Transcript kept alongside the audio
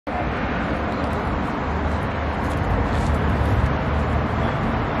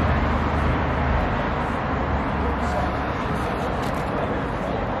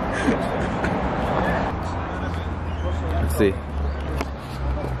see.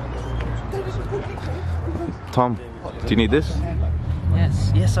 Tom, do you need this?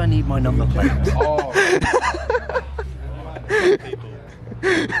 Yes, yes, I need my number plate. Oh.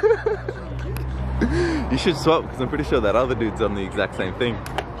 You should swap because I'm pretty sure that other dude's on the exact same thing.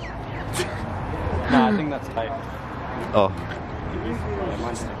 Nah, I think that's tight. Oh.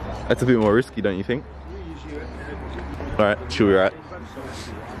 That's a bit more risky, don't you think? Alright, should we right?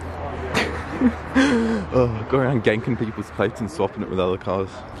 Oh, go around ganking people's plates and swapping it with other cars.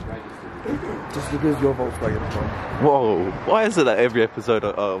 Just because your Volkswagen's on. Whoa, why is it that every episode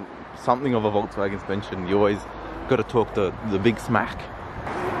something of a Volkswagen's mentioned? You always got to talk the big smack.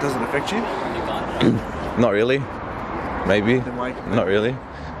 Does it affect you? Not really. Maybe. Then why? Not really.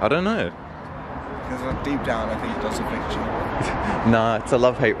 I don't know. Because deep down, I think it does affect you. Nah, it's a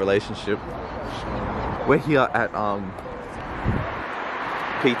love-hate relationship. We're here at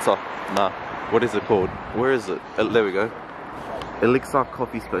pizza. Nah, what is it called? Where is it? There we go. Elixir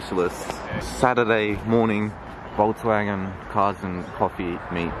Coffee Specialists. Saturday morning, Volkswagen cars and coffee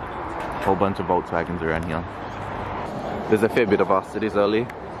meet. Whole bunch of Volkswagens around here. There's a fair bit of us. It is early,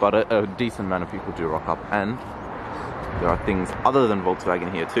 but a decent amount of people do rock up, and there are things other than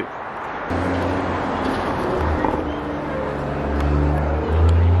Volkswagen here too.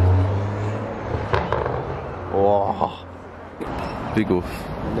 Oh, big oof.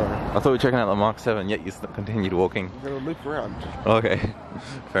 No. I thought we were checking out the Mark 7, yet you continued walking. I'm gonna loop around. Okay,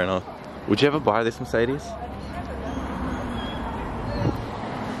 fair enough. Would you ever buy this Mercedes?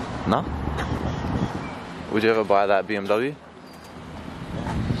 No? Would you ever buy that BMW?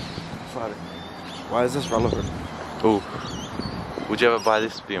 Sorry. Why is this relevant? Ooh. Would you ever buy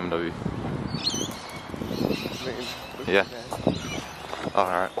this BMW? Yeah.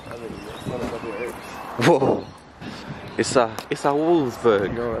 Alright. Whoa. It's a Wolfsburg.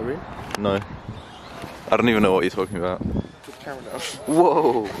 You know what I mean? No. I don't even know what you're talking about. Put the camera down.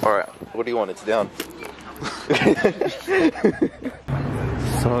 Whoa. Alright. What do you want? It's down.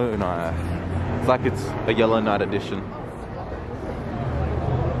 So nice. It's like it's a yellow night edition.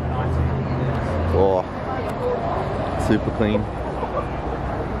 Oh. Super clean.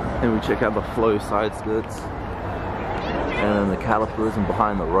 And we check out the flow side skirts. And then the calipers, and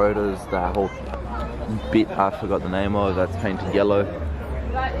behind the rotors, that whole bit I forgot the name of, that's painted yellow.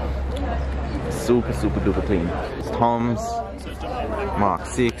 Super duper clean. It's Tom's Mark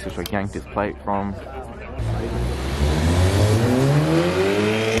 6, which I yanked his plate from.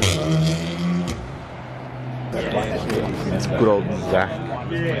 It's good old Zach.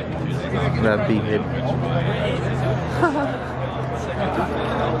 That big head.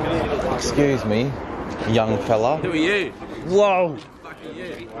 Excuse me, young fella. Who are you? Whoa! Fucking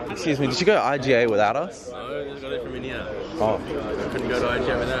you. Excuse me, did you go IGA without us? No, I just got it from India. Oh. Couldn't go to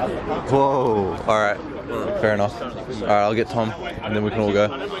IGA without you. Whoa! Alright, fair enough. Alright, I'll get Tom, and then we can all go.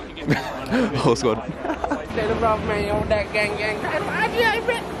 Whole squad.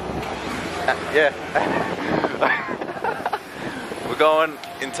 Yeah. We're going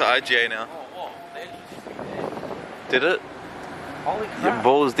into IGA now. Did it? Holy Your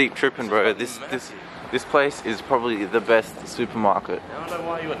balls deep tripping, bro. This place is probably the best supermarket. I don't know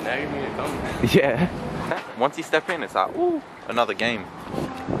why you were nagging me to come. Yeah. Once you step in, it's like, ooh, another game.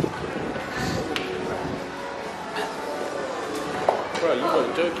 Bro, you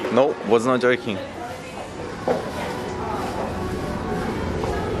weren't joking. Nope, was not joking.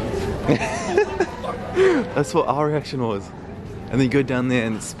 That's what our reaction was. And then you go down there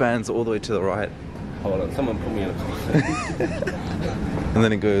and it spans all the way to the right. Hold on, someone put me in a car. And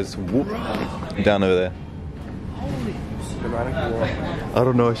then it goes whoop down over there. I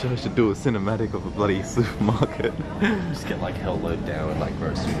don't know if I should do a cinematic of a bloody supermarket. Just get like hell load down with like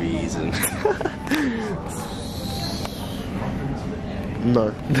groceries and...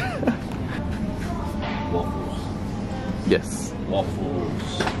 No. waffles. Yes.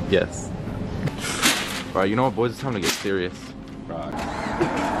 Waffles. Yes. Right, you know what, boys? It's time to get serious. Right.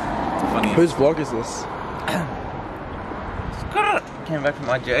 Funny. Whose vlog is this? Came back from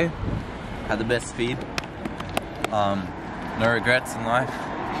IJ. Had the best speed. No regrets in life.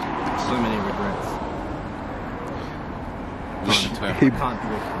 So many regrets.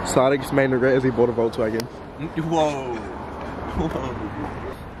 Sid's main regret is he bought a Volkswagen. Whoa.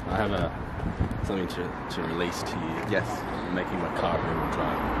 I have something to release to you. Yes. I'm making my car rear-wheel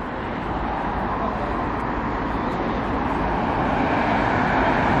drive.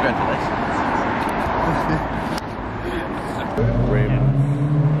 Congratulations. Rim.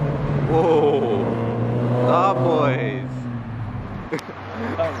 Whoa. Ah, boys.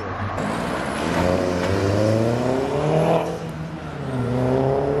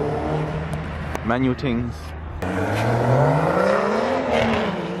 Manual things.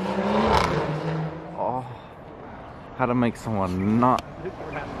 how to make someone nut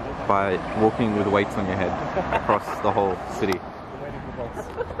by walking with weights on your head across the whole city.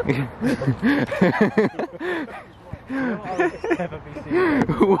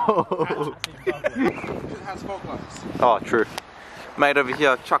 Whoa. Oh, true. Mate over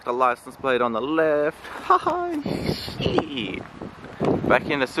here chucked a license plate on the left. Haha, shit. Back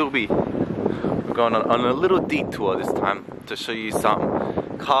into Silby. We're going on a little detour this time to show you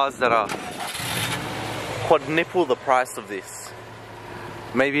some cars that are quadruple the price of this.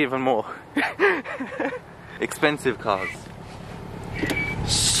 Maybe even more. Expensive cars.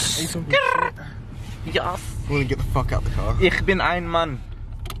 Yes. We're gonna get the fuck out the car. Ich bin ein Mann.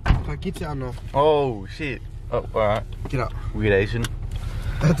 Get down now. Oh shit. Oh, alright. Get up. Weird Asian.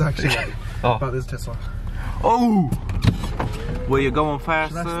 That's actually right. Oh. But there's Tesla. Oh! Where you going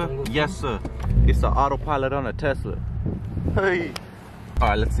fast, sir? Yes, sir. It's an autopilot on a Tesla. Hey!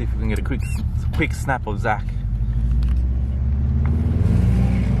 Alright, let's see if we can get a quick snap of Zach.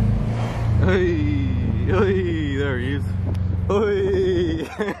 Hey! Hey! There he is. Hey!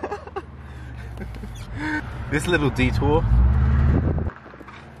 This little detour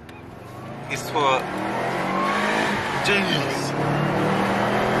is for... Jeez!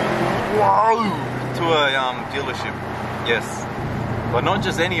 Whoa! To a dealership. Yes. But not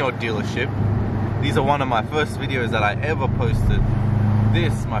just any old dealership. These are one of my first videos that I ever posted.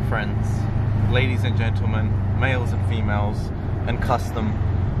 This, my friends, ladies and gentlemen, males and females, and custom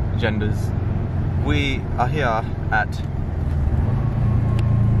genders. We are here at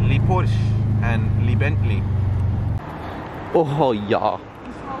Le Porsche and Le Bentley. Oh yeah.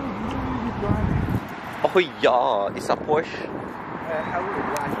 Oh yeah, it's a Porsche.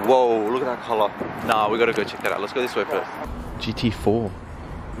 Whoa, look at that color. Nah, we gotta go check that out. Let's go this way first. GT4.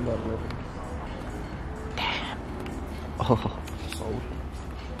 Damn. Oh. Sold.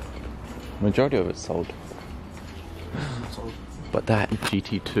 Majority of it's sold. But that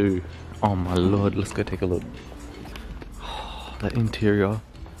GT2. Oh my lord, let's go take a look. Oh, that interior.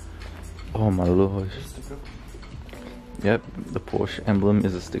 Oh my lord. Yep, the Porsche emblem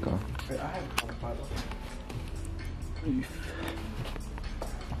is a sticker.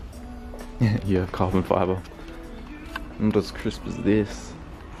 You have carbon fiber. Not as crisp as this.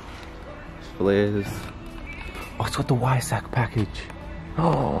 Flares. Oh, it's got the Y-Sack package.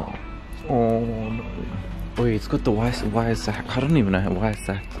 Oh, oh no. Wait, it's got the Y-Sack. I don't even know how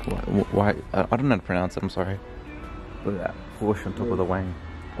Y-Sack. I don't know how to pronounce it. I'm sorry. Look at that Porsche on top of the wing.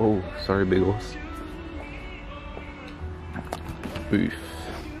 Oh, sorry, big horse. Oof.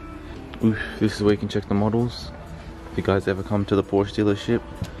 Oof. This is where you can check the models. If you guys ever come to the Porsche dealership.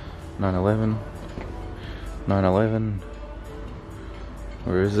 911. 911.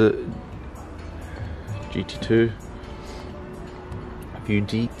 Where is it? GT2. A few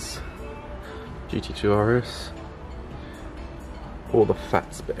Deets. GT2 RS. All the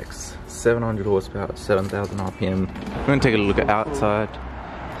fat specs. 700 horsepower, 7,000 RPM. We're gonna take a look at outside.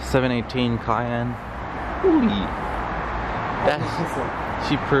 718 Cayenne. Ooh, that's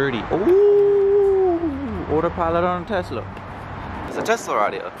she pretty. Ooh, autopilot on a Tesla. There's a Tesla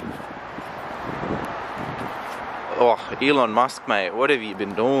right here. Oh, Elon Musk, mate, what have you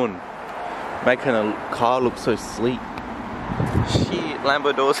been doing? Making a car look so sleek. Shit,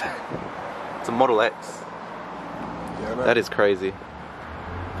 Lambo doors. It's a Model X. Yeah, that is crazy.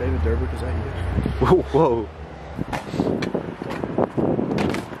 David Derbick, is that you? Whoa, whoa.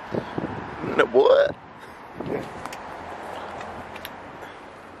 No, what?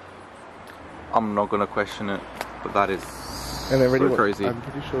 I'm not gonna question it, but that is so crazy. I'm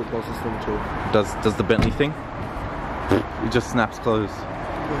pretty sure it does this thing too. Does the Bentley thing? It just snaps closed.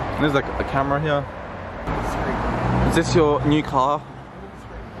 Yeah. And there's like a camera here. Is this your new car?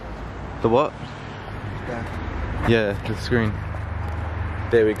 The what? Yeah, the screen.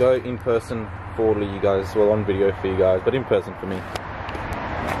 There we go, in person for you guys, well on video for you guys, but in person for me.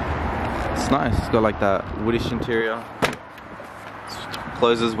 It's nice, it's got like that woodish interior.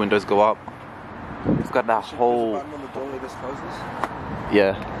 Closes, windows go up. It's got that whole... Button on the door where this closes?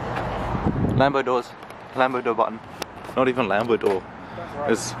 Yeah. Lambo doors. Lambo door button. Not even Lambo door.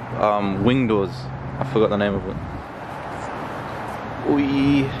 It's wing doors. I forgot the name of it.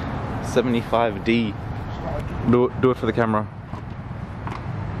 Ooh, 75D. Do it for the camera.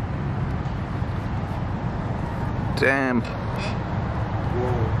 Damn.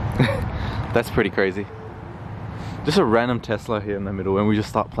 That's pretty crazy. Just a random Tesla here in the middle and we just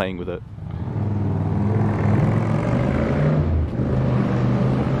start playing with it.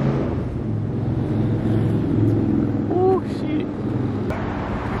 Oh shit.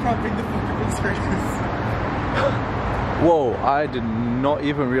 How big the fucking screen is. Whoa, I did not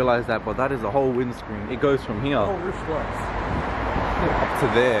even realize that, but that is a whole windscreen. It goes from here Oh, roof glass. up to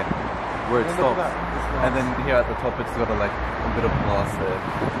there, where it Look at stops. that. It's nice. And then here at the top, it's got a bit of glass there.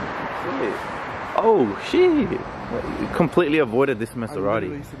 Shit. Oh, shit. Completely avoided this Maserati.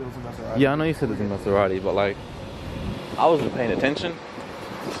 You said it was a Maserati. Yeah, I know you said it's a Maserati, but like, I wasn't paying attention.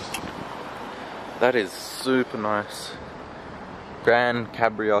 That is super nice. Grand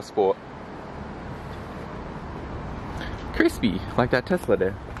Cabrio Sport. Crispy, like that Tesla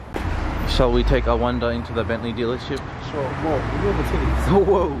there. Shall we take our wander into the Bentley dealership? Sure. Whoa, look at the titties. Oh,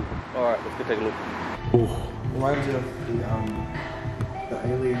 whoa. Alright, let's go take a look. Oh. Reminds me of the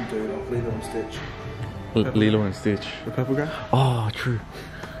alien dude of Lilo and Stitch. Lilo and Stitch. The purple guy? Oh, true.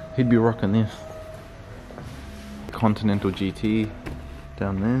 He'd be rocking this. Continental GT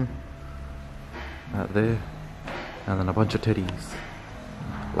down there. Out there. And then a bunch of teddies.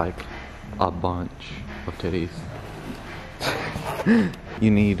 Like a bunch of teddies.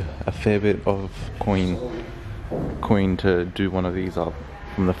 You need a fair bit of coin to do one of these up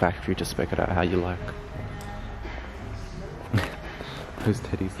from the factory to spec it out how you like. Those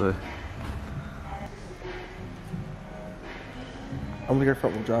teddies though. I'm gonna go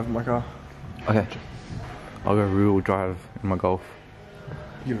front wheel drive in my car. Okay. I'll go rear wheel drive in my Golf.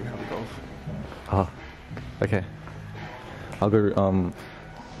 You don't have a Golf. Ah. Okay. I'll go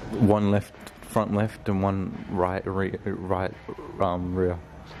one left, front left, and one right rear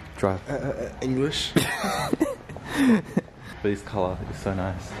drive. English. But this colour is so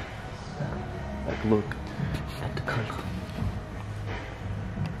nice. Like, look at the colour.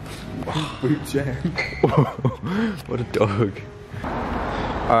 Boot jam. What a dog.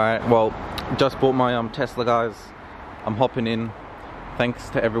 Alright, well, just bought my Tesla, guys. I'm hopping in. Thanks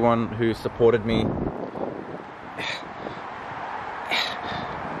to everyone who supported me.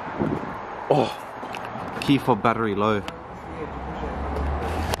 Oh, key for battery low.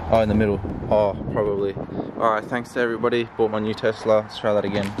 Oh, in the middle. Oh, probably. Alright, thanks to everybody. Bought my new Tesla. Let's try that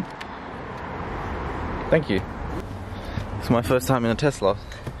again. Thank you. It's my first time in a Tesla.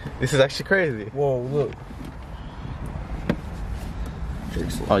 This is actually crazy. Whoa, look.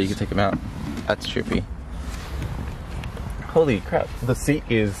 Oh, you can take them out. That's trippy. Holy crap. The seat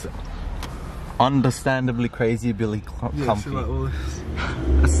is understandably crazy Billy comfy. Yeah, see like all this.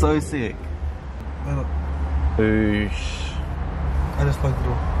 It's so sick. Look. Oosh. I just closed the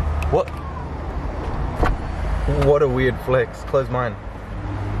door. What? What a weird flex. Close mine.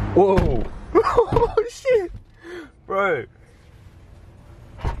 Whoa. Oh shit. Bro.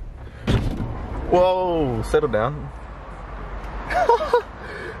 Whoa. Settle down.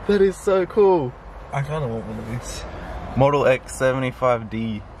 That is so cool. I kind of want one of these. Model X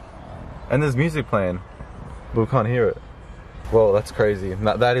 75D. And there's music playing, but we can't hear it. Whoa, that's crazy.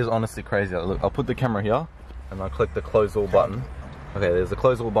 That is honestly crazy. Look, I'll put the camera here, and I'll click the close all button. Okay, there's the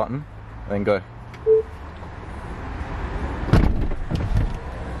close all button, and then go.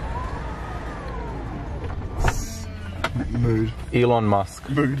 Mood. Elon Musk.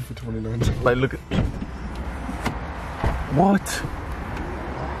 Mood for 2019. Like, look at... What?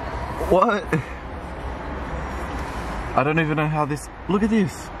 What? I don't even know how this... Look at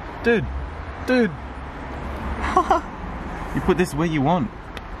this. Dude. Dude. You put this where you want.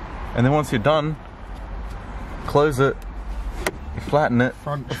 And then once you're done, close it, flatten it,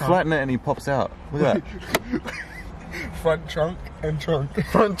 flatten it, and he pops out. Look at that. Front trunk and trunk.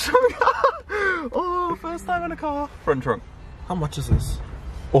 Front trunk. Oh, first time in a car. Front trunk. How much is this?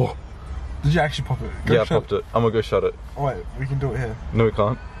 Oh. Did you actually pop it? Yeah, I popped it. I'm gonna go shut it. Oh wait, we can do it here. No, we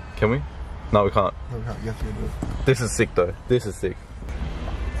can't. Can we? No, we can't. No, we can't. You have to do it. This is sick though. This is sick.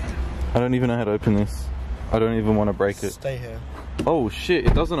 I don't even know how to open this. I don't even want to break it. Stay here. Oh shit,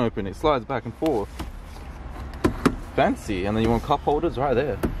 it doesn't open. It slides back and forth. Fancy. And then you want cup holders right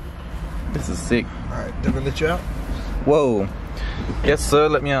there. This is sick. Alright, did we let you out? Whoa. Yes sir,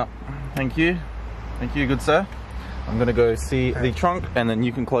 let me out. Thank you. Thank you, good sir. I'm gonna go see the trunk and then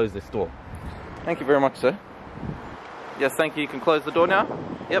you can close this door. Thank you very much, sir. Yes, thank you. You can close the door now.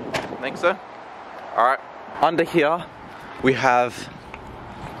 Yep, thanks sir. Alright, under here we have,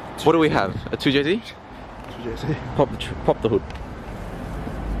 what do we have? A 2JZ? 2JZ. Pop the hood.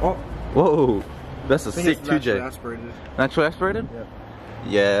 Oh. Whoa, that's a sick 2J. Naturally aspirated. Naturally aspirated? Yep.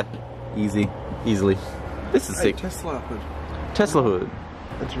 Yeah, easily. This is sick. Tesla hood. Tesla hood.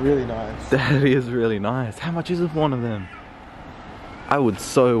 It's really nice. That is really nice. How much is it for one of them? I would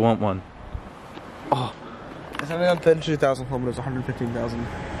so want one. Oh. It's only on 32,000 kilometers, 115,000.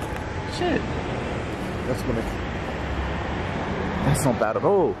 Shit. That's money. That's not bad at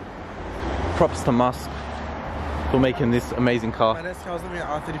all. Props to Musk. for making this amazing car. My next car was looking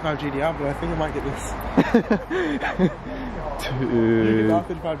at R35 GDR, but I think I might get this. Dude. You get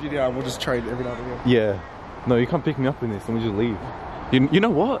R35 GDR and we'll just trade every now and again. Yeah. No, you can't pick me up in this and we just leave. You know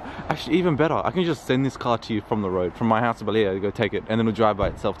what? Actually, even better. I can just send this car to you from the road, from my house to Balea, go take it, and then it'll drive by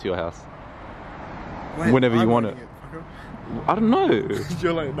itself to your house. Wait, whenever you want it. I don't know.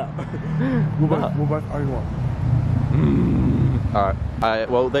 You're like, nah. We'll both own one. Alright.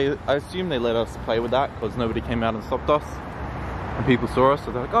 Well, I assume they let us play with that because nobody came out and stopped us. And people saw us,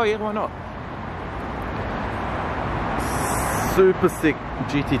 so they're like, oh yeah, why not? Super sick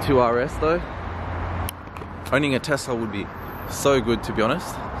GT2 RS though. Owning a Tesla would be so good, to be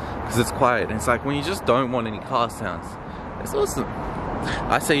honest, because it's quiet. And it's like when you just don't want any car sounds, it's awesome.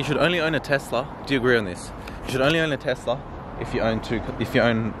 I say you should only own a Tesla. Do you agree on this? You should only own a Tesla if you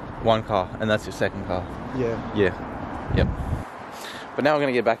own one car, and that's your second car. Yeah. Yeah. Yep. But now we're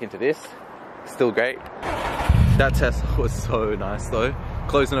gonna get back into this. Still great. That Tesla was so nice though.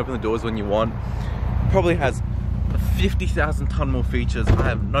 Close and open the doors when you want. Probably has 50,000 ton more features I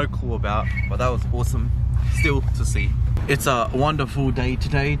have no clue about, but that was awesome still to see. It's a wonderful day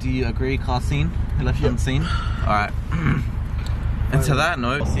today. Do you agree, Carcine? I left you on scene. Alright. And to that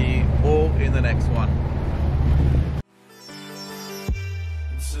note, I'll see you all in the next one.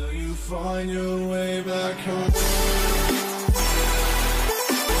 Until you find your way back home.